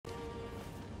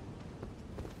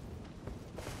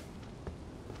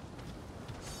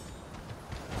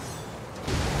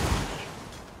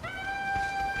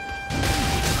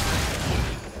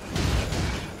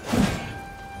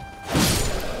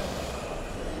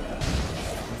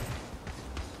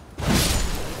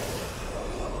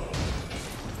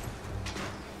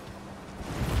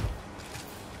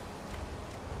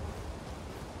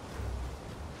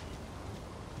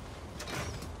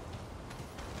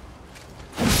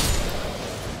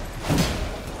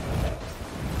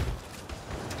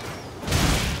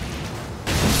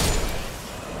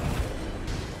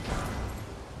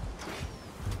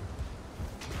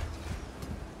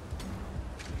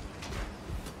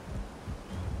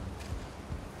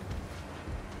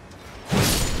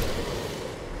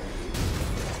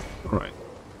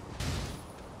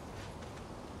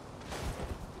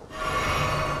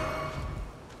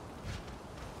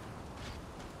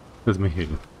Let me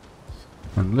heal.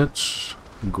 And let's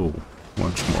go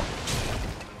once more.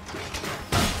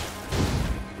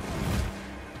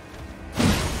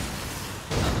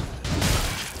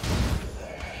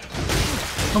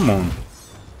 Come on.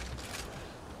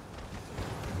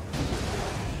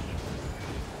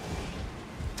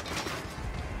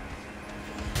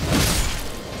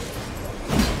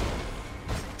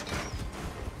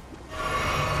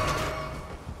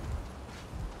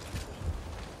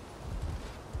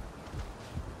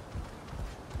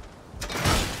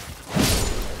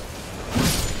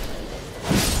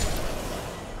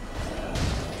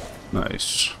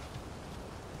 Nice.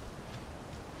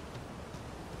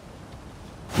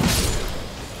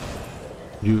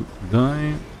 You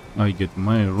die, I get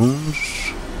my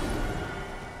runes.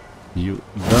 You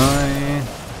die.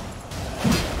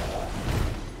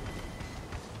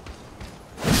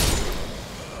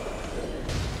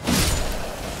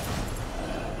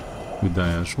 You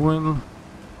die as well.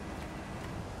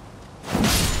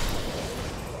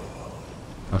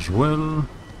 As well.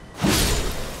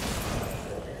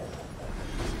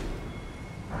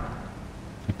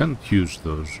 I can't use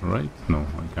those, right? No,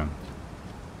 I can't.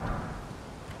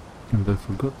 And I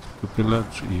forgot to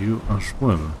pillage you as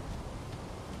well.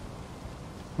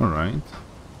 Alright.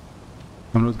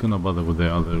 I'm not gonna bother with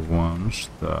the other ones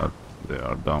that they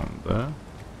are down there.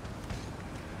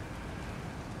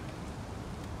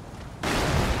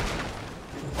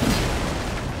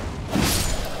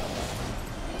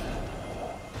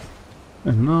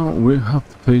 And now we have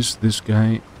to face this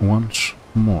guy once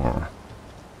more.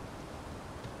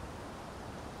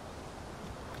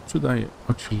 Should I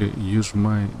actually use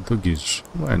my doggies?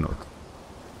 Why not?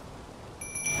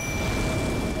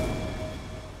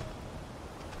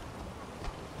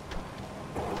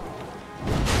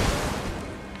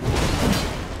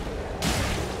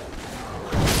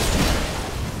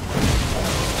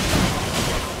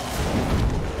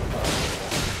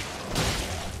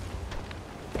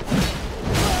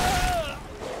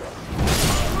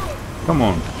 Come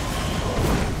on.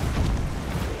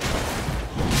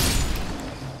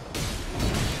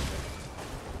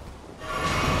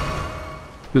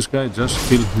 This guy just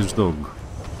killed his dog.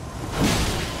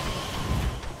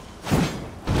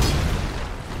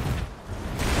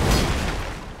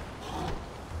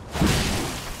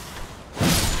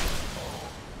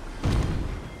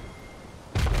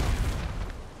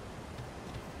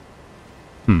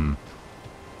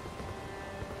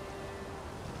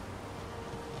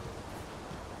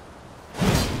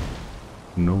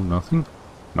 No, nothing?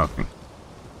 Nothing.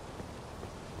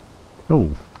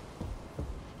 Oh.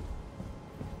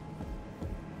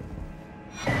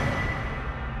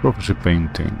 Prophecy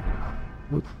painting.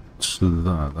 What's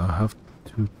that? I have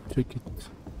to check it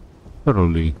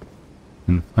thoroughly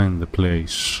and find the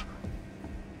place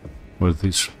where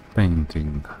this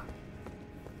painting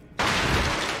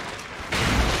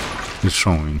is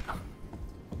showing.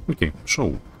 Okay,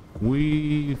 so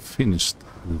we finished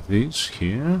this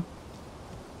here,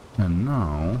 and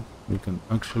now we can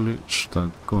actually start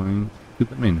going to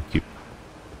the main keep.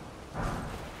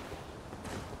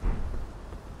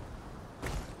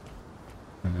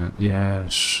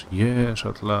 Yes, yes,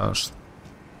 at last.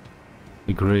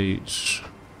 The grace.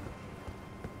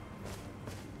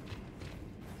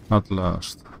 At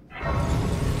last.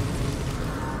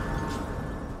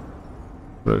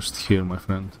 Rest here, my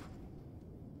friend.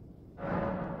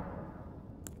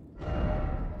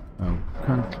 I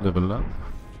can't level up,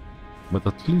 but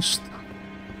at least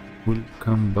we'll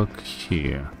come back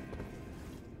here.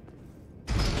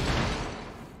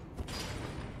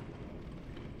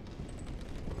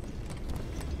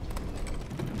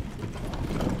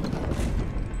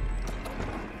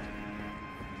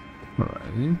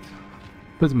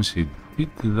 Let me see, did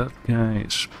that guy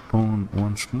spawn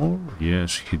once more?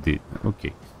 Yes, he did.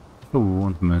 Okay, so we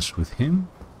won't mess with him.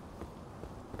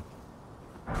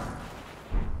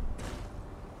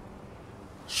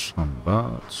 Some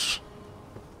bats.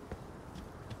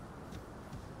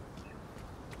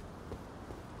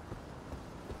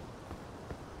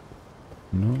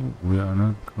 No, we are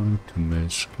not going to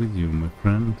mess with you, my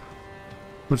friend.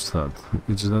 What's that?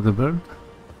 Is that a bird?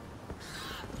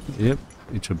 Yep.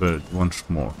 It's a bird once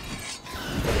more.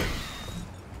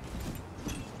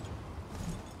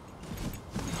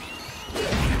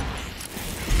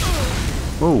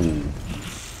 Oh!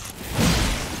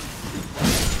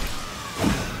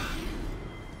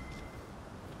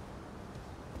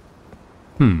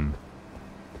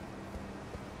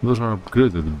 Those are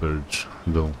upgraded birds,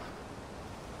 though.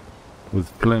 With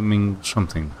flaming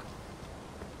something.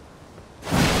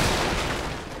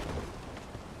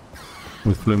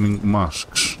 With flaming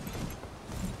masks.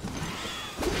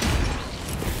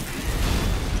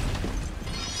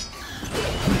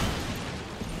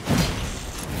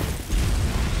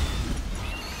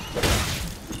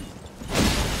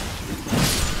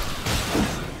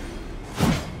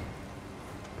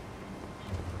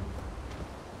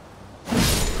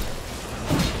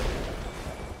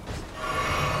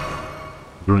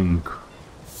 drink,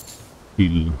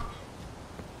 heal.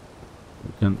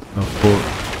 We can't afford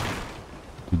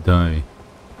to die.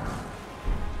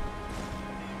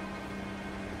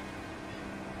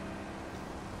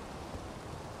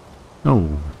 Oh,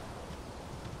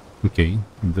 okay,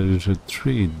 there is a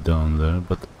tree down there,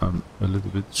 but I'm a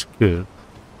little bit scared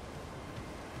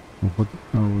of what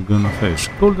are we gonna face.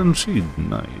 Golden seed,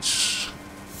 nice.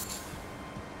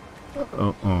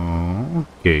 Oh,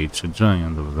 okay, it's a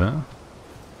giant over there.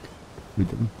 We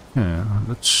don't care.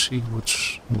 Let's see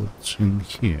what's in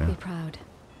here. Be proud.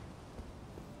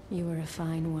 You were a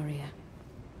fine warrior.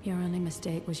 Your only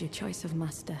mistake was your choice of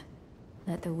master.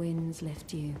 Let the winds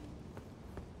lift you.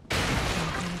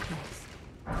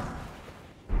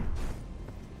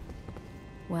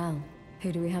 Well,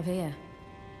 who do we have here?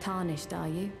 Tarnished, are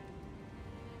you?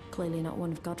 Clearly not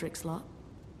one of Godric's lot.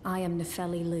 I am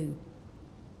Nefeli Lu.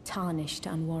 Tarnished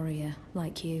and warrior,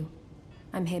 like you.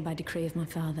 I'm here by decree of my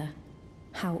father.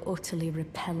 How utterly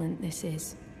repellent this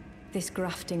is. This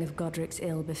grafting of Godric's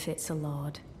ill befits a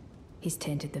lord. He's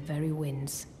tainted the very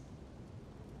winds.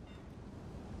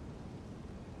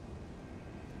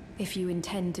 If you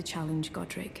intend to challenge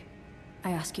Godric,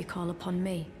 I ask you call upon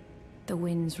me. The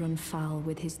winds run foul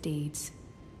with his deeds.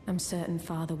 I'm certain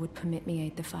father would permit me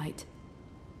aid the fight.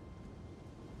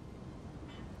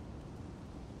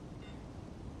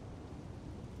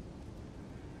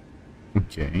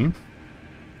 Okay.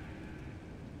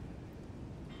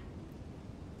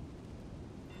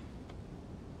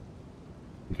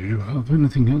 Do you have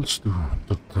anything else to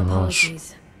tell us?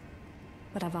 Apologies,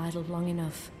 but I've idled long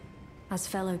enough. As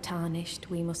fellow Tarnished,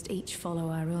 we must each follow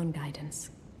our own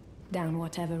guidance, down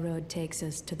whatever road takes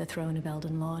us to the throne of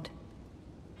Elden Lord.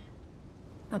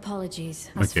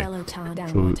 Apologies, as fellow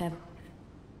Tarnished, down whatever...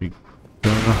 We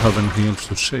don't have anything else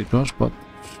to say to us, but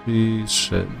she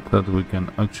said that we can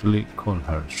actually call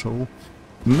her, so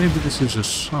maybe this is a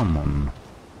summon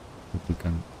that we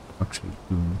can actually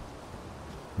do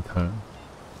with her.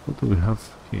 What do we have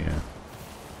here?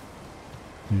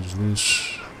 Is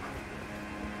this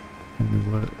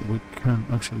anywhere we can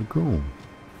actually go?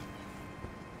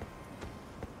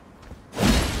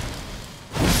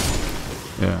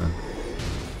 Yeah.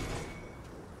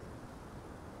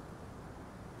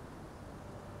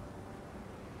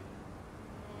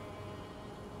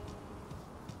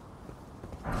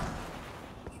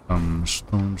 Some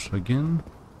stones again.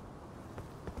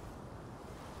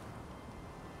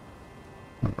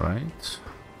 All right.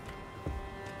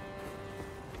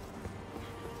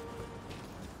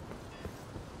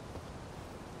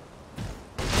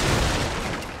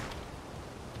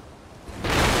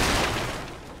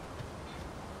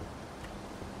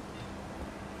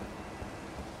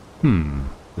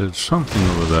 There's something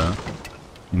over there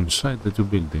inside the two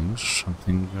buildings,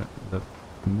 something that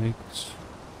makes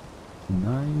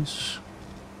nice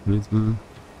little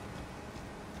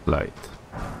light.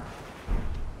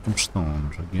 Some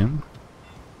stones again.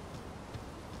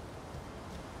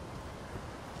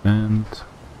 And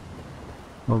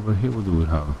over here what do we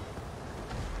have?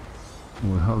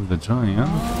 We have the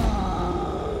giant.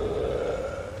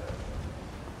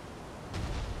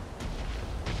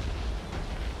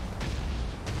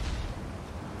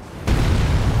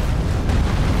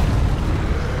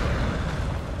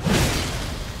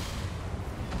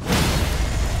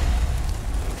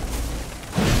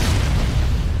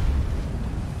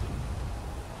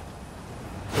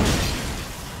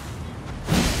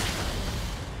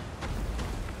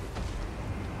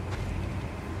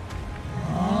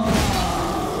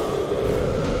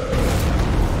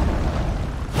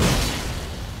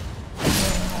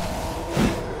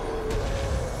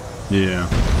 Yeah.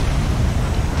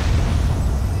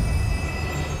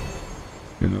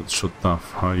 You're not so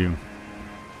tough, are you?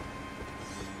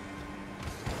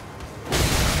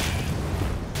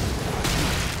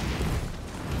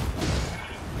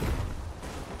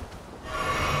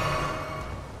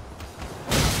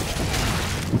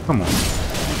 Oh, come on.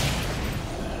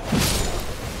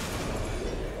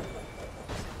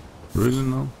 Really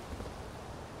now?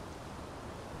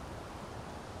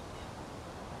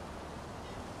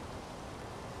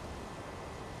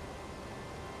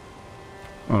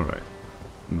 All right.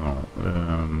 No.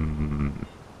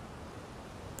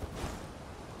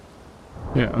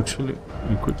 Yeah, actually,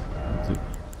 I could.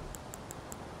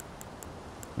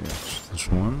 Yes, this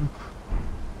one.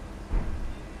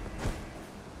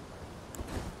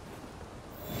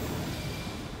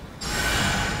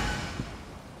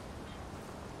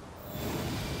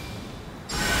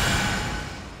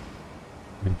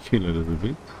 And heal a little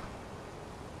bit.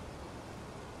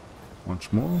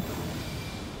 Once more.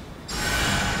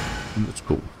 And let's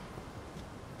go.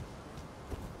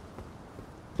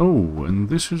 Oh, and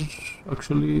this is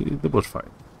actually the boss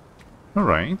fight.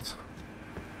 Alright.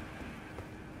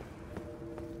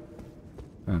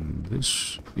 And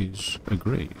this is a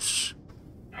grace.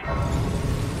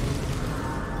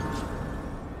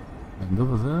 And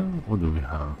over there, what do we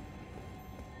have?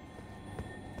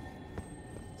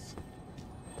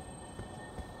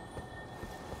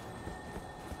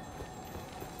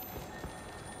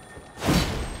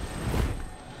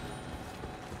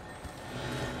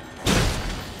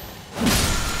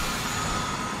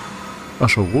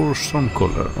 As a war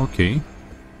stormcaller, okay.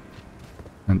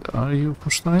 And are you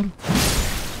hostile?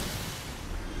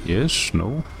 Yes,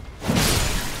 no.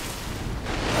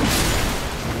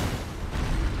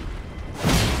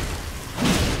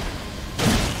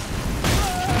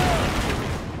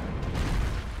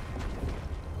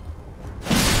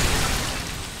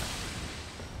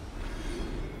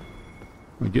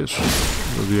 I guess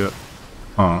we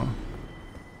are.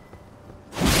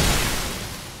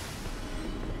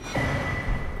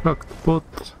 Cracked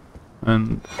pot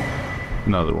and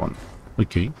another one.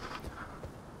 Okay.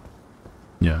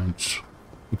 Yeah, it's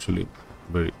actually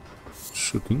very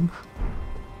shooting.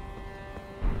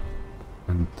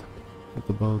 And what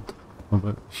about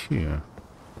over here?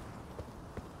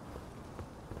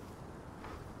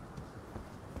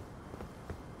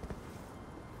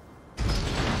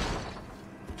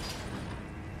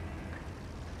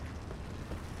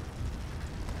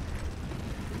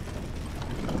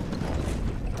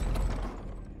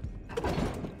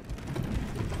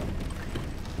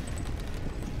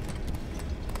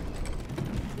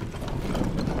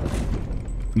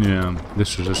 Yeah,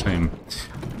 this is the same.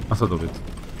 I thought of it.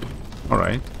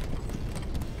 Alright.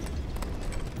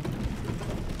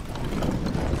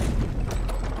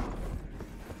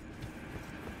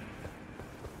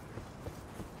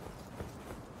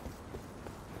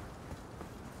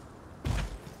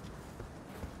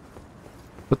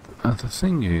 But the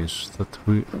thing is that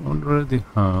we already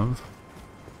have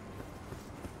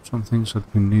some things that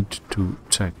we need to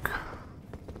check.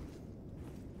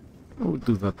 We'll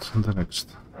do that in the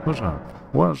next. What's up?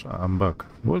 What's up? I'm back.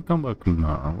 Welcome back,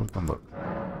 Luna. Welcome back.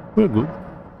 We're good.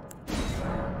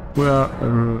 We are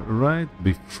right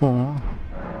before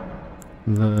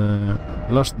the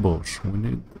last boss. We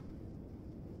need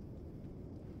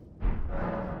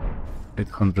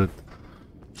 800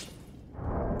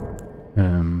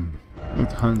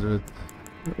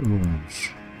 rooms.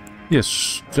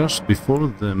 Yes, just before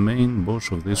the main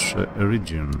boss of this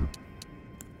region.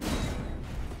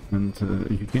 And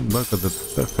you came back at the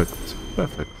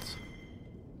perfect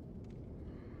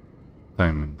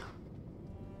timing.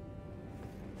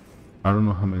 I don't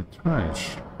know how many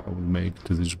tries I will make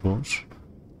to this boss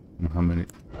and how many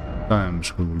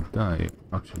times we will die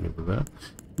actually over there.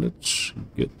 Let's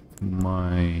get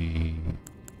my...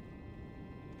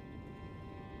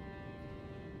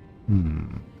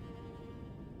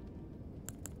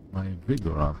 my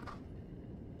vigor up.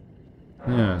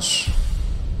 Yes.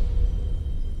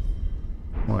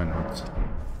 Why not?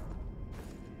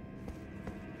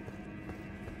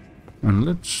 And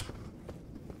let's...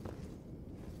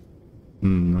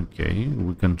 okay,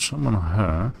 we can summon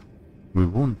her. We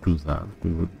won't do that.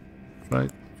 We would try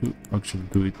to actually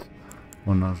do it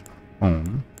on our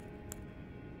own.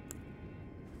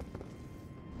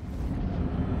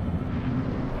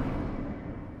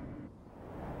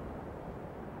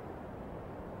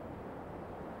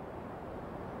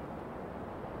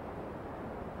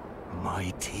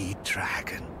 Mighty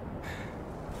dragon,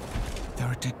 thou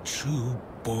art a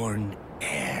true-born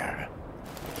heir.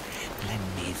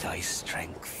 Lend me thy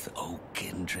strength, O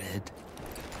kindred.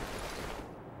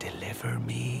 Deliver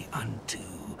me unto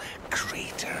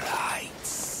greater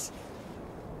heights.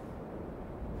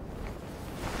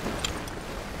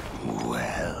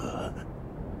 Well...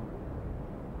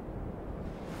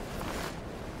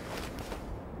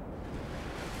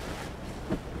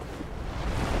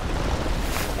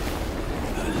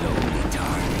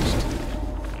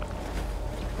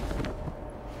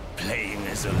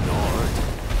 as a lord,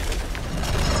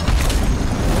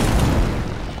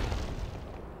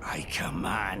 I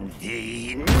command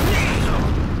thee, kneel!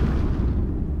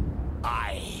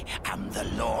 I am the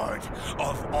lord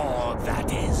of all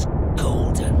that is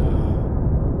golden.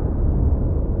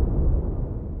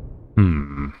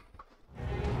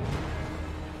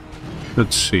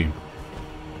 Let's see.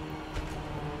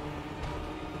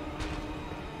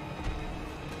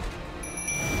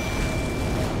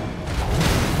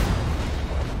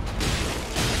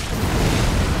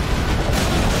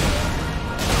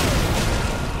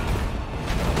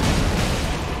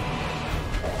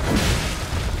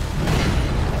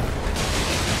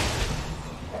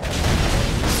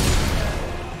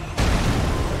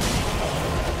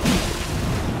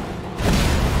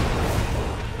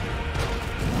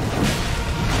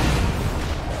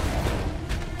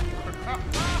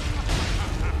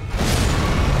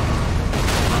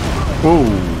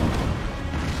 Oh!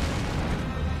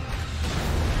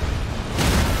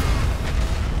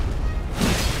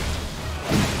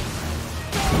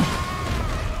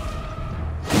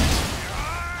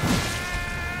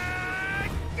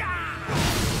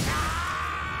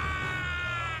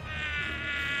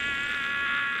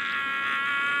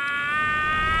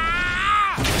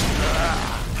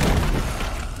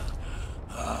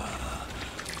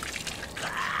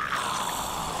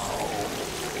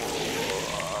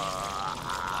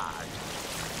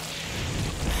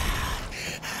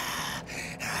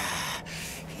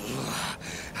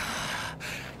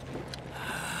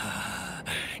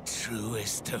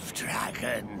 Truest of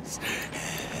dragons.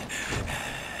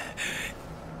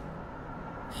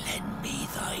 Lend me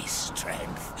thy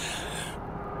strength.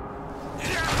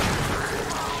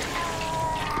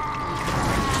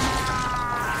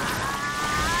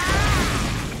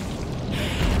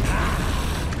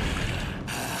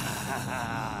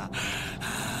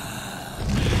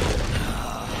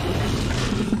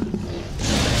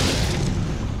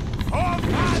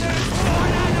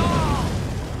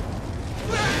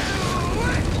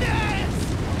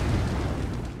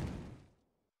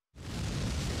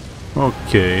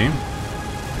 Okay.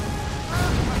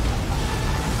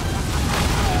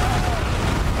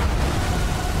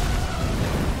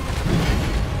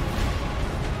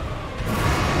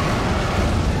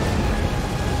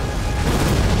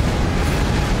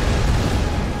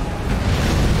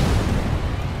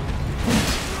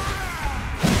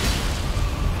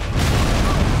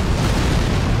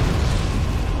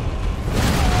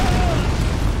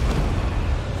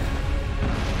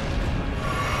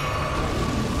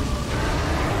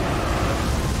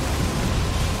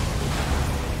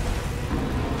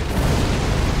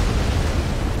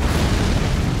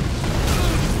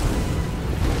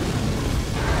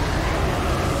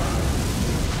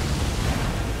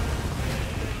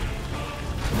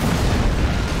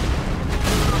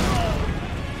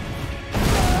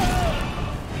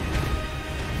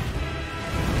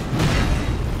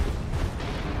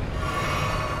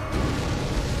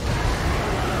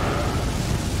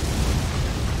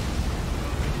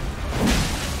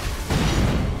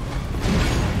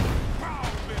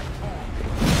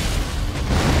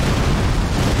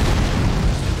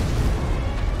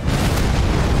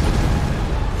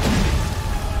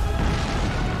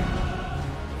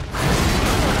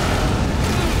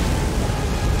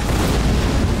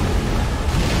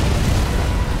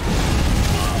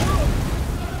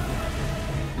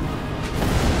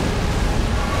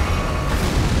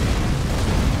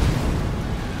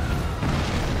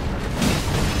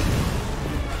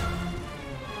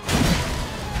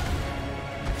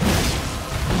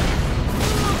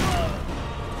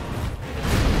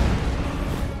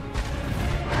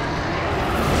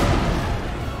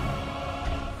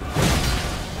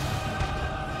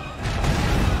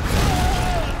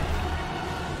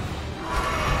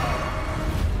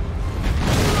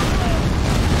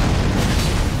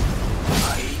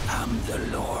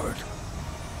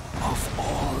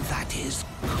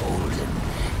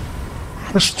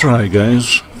 First try,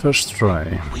 guys. First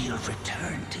try. We'll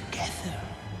return together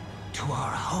to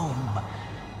our home,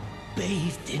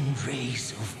 bathed in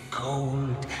rays of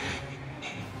gold.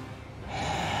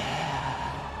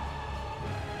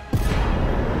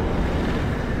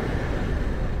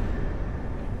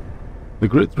 The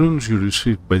great runes you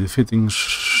received by defeating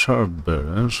shard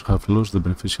bearers have lost the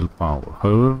beneficial power.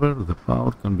 However, the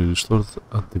power can be restored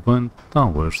at divine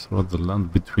towers throughout the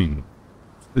land between.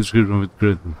 This hero with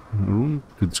great rune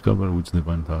to discover which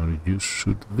divine tower you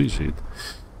should visit.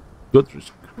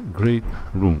 Godric's great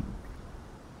rune.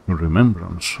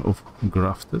 Remembrance of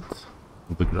grafted.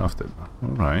 Of the grafted.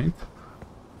 Alright.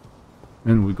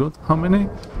 And we got how many?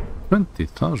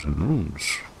 20,000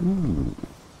 runes. Ooh.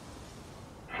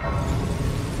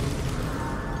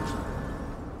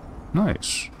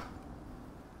 Nice.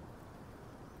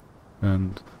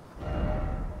 And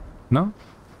now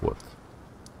what?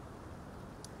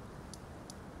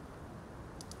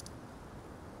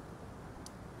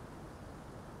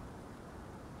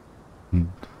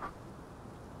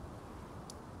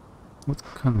 What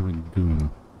can we do?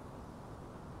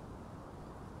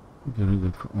 Get rid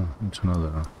of, oh, it's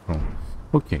another problem.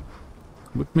 Okay,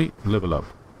 let me level up.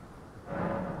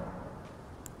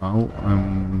 Now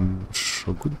I'm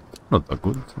so good, not that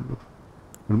good, but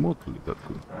remotely that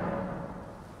good.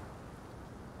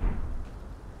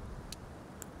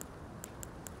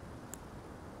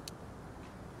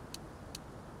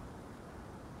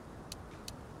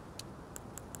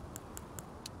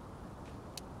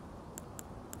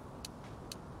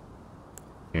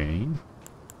 Okay.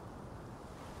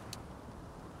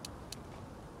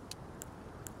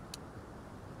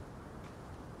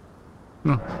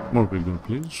 No, more vigor,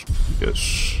 please.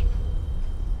 Yes.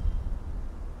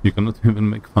 You cannot even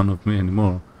make fun of me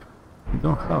anymore. You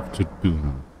don't have to do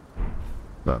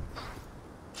that,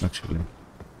 actually.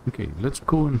 Okay, let's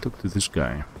go and talk to this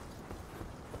guy.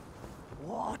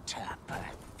 What a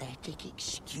pathetic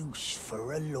excuse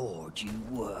for a lord you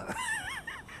were.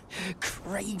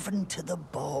 Craven to the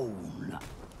bone.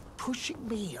 Pushing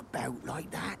me about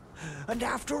like that. And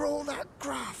after all that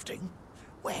grafting,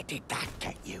 where did that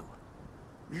get you?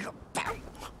 Look down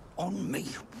on me,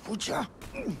 would ya?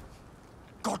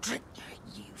 Godric,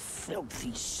 you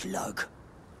filthy slug.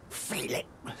 Feel it.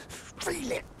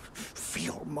 Feel it.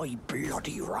 Feel my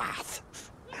bloody wrath.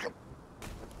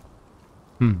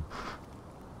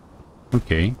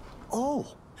 Okay. Oh.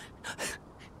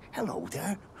 Hello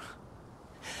there.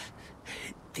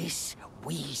 This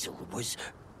weasel was...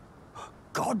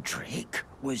 Godric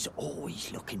was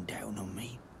always looking down on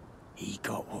me. He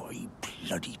got what he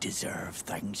bloody deserved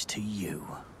thanks to you.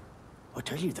 I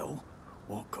tell you though,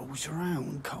 what goes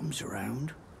around comes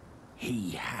around.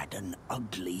 He had an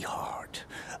ugly heart,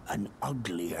 an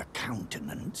uglier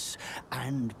countenance,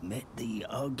 and met the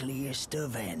ugliest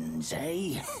of ends,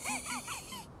 eh?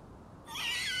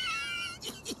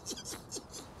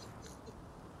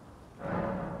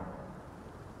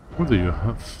 What do you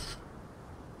have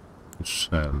to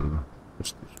sell?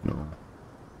 Just no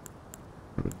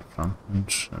red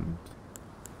fountains and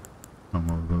some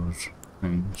of those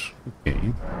things.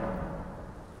 Okay.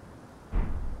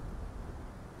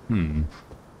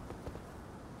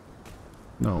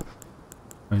 No,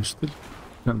 I still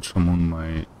can't summon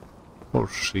my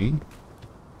horsey.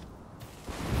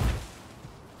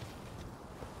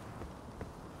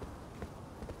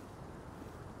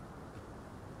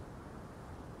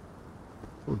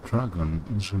 Oh, dragon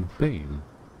is impaled.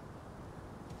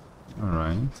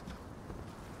 Alright.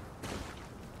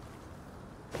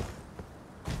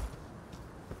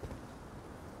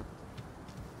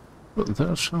 Well,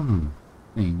 there are some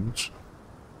things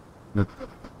that...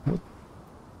 What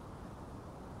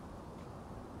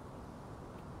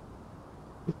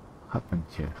happened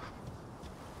here?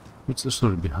 What's the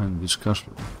story behind this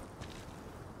castle?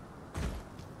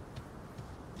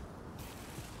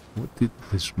 What did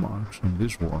this march in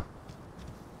this war?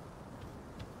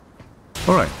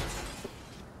 Alright.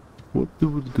 What do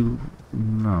we do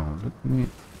now? Let me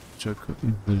check if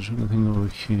there's anything over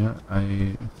here. I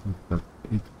think that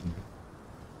it will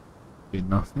be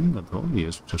nothing at all.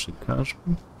 Yes, just a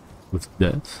castle with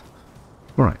death.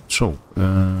 Alright, so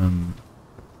no,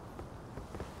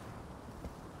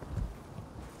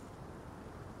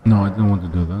 I didn't want to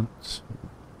do that.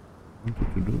 I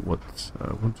wanted to do what?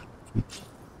 I wanted to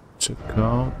check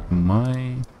out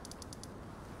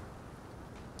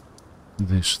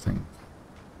this thing.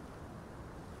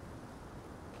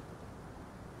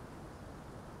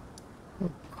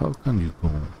 How can you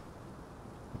go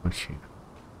over here?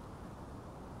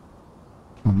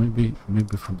 Or maybe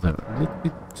from there. Let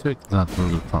me check that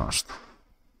really fast.